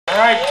All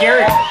right,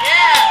 Gary. Yeah.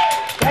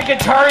 That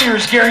guitar of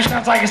yours, Gary,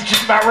 sounds like it's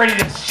just about ready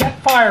to set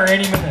fire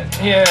any minute.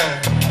 Yeah.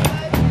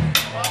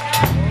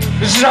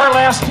 This is our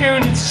last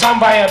tune. It's sung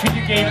by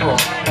Peter Gabriel.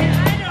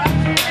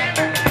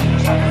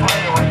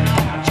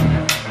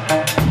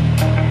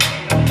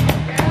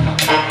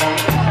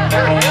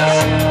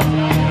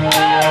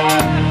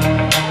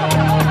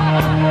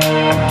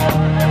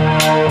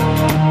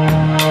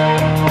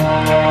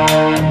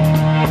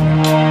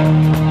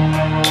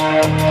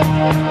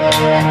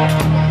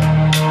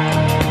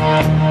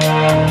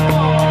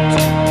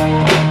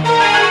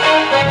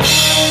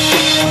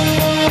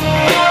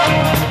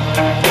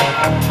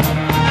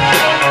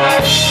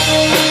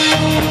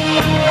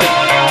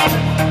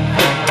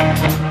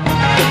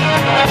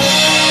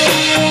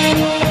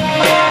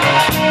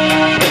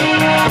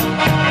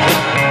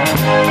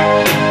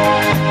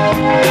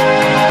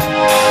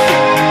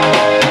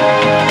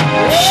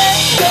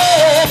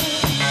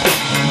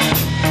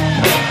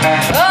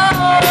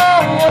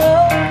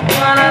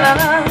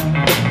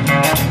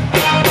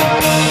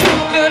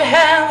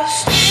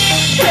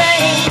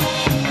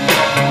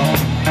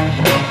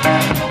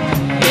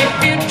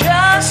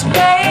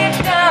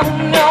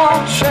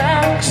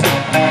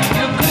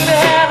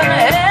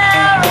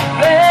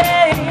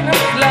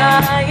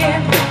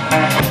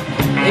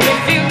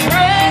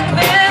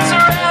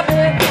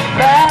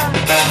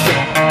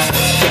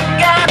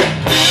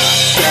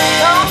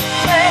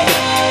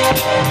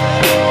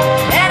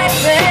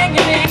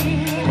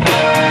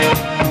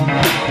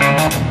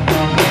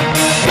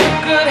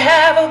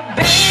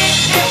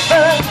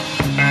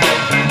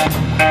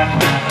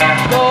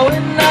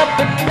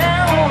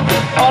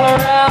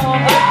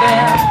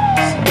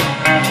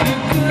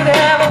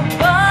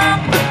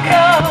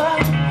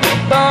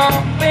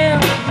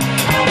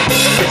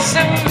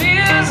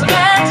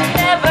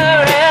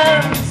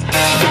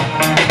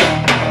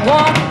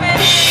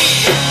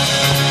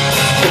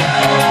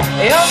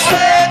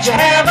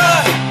 Sledgehammer,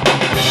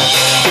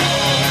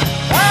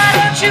 why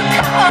don't you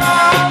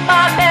call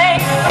my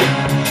name?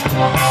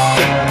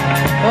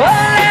 Oh,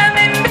 let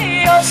me be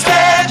your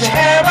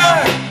sledgehammer.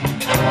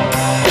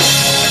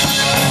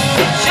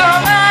 Put your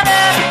mind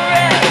at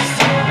rest.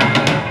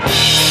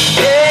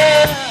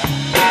 Yeah.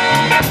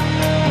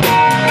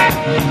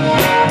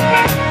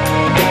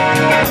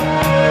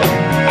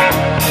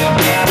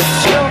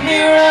 Show me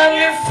around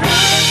your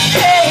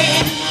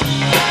fruitcake,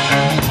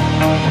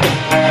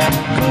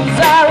 'cause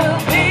I will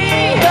be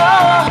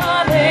your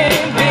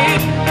honeybee.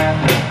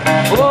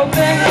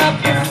 Open up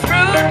your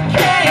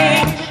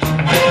fruitcake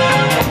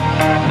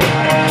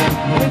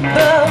with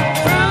the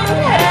fruit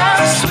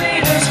as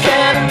sweet as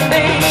can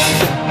be.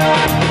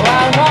 Oh,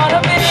 I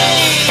wanna be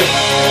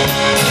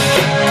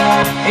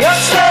your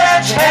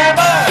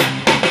sledgehammer.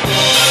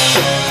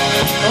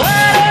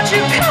 Why don't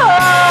you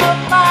call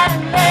my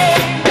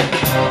name?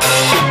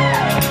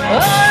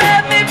 Oh,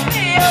 let me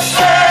be your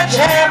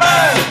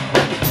sledgehammer.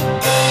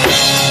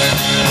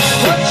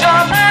 Put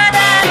your mind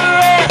at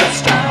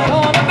rest. I'm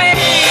gonna be,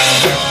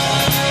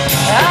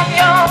 I'm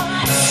your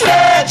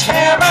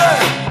sledgehammer.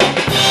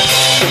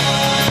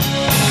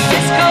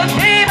 This could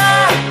be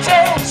my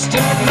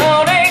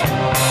testimony.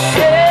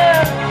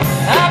 Yeah,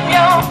 I'm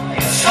your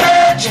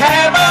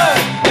sledgehammer.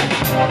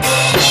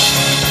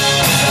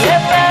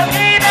 Let there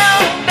be no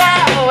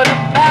doubt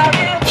about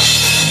it.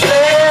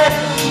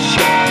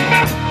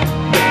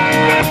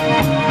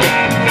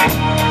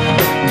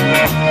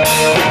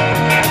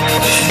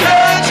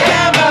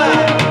 Sledgehammer.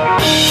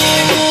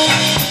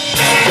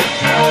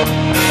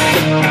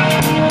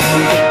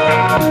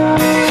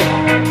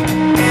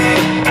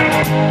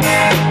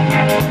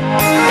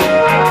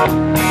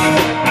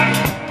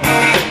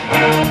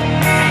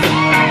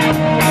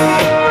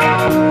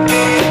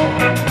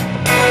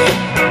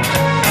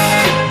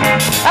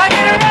 I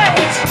get it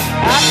right.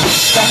 I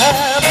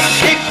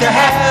kick the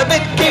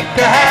habit, kick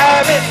the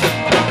habit.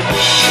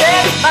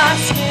 Shed my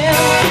skin,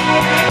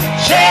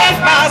 shed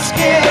my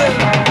skin.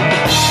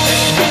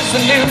 This is the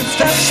new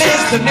stuff,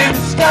 is the new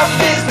stuff,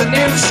 is the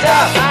new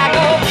stuff. I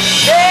go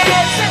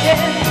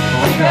dancing,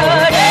 we go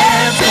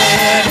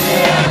dancing.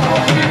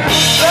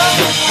 Show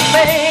for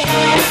me,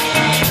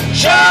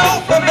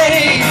 show for me.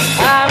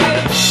 I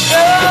will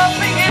show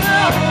for you,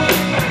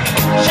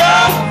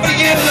 show for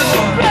you.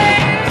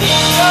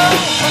 Show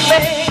for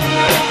me,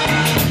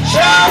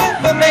 show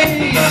for me.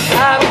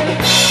 I will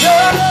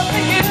show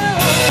for you.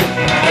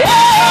 Yeah.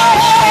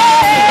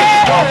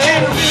 Won't you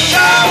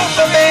show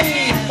for me?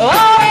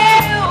 Oh,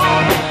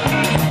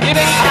 you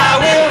think I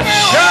will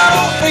show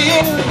for you?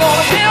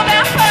 Gonna feel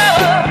that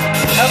love.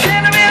 I've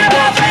been a bit of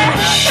that.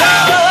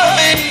 Show for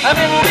me. I've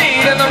been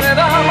beating the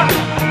rhythm.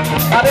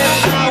 I've been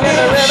beating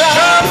the rhythm.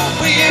 Show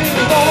for you.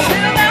 Gonna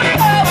feel that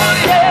love.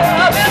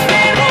 Yeah, I've been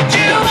beating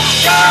you.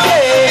 Show for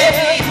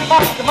me.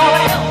 Come on,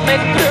 help me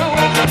through.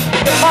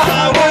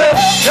 I will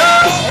show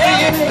for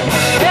you.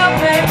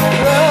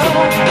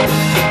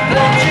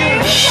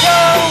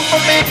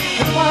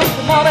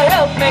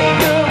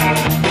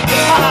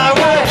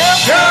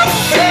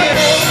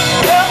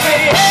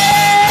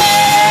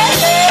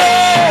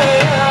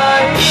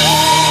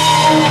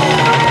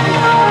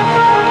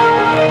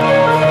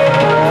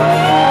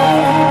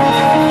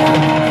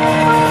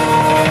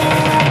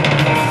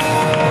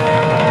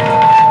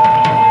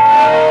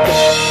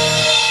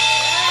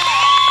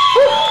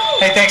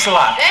 Hey, thanks a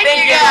lot.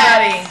 Thank you,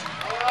 guys.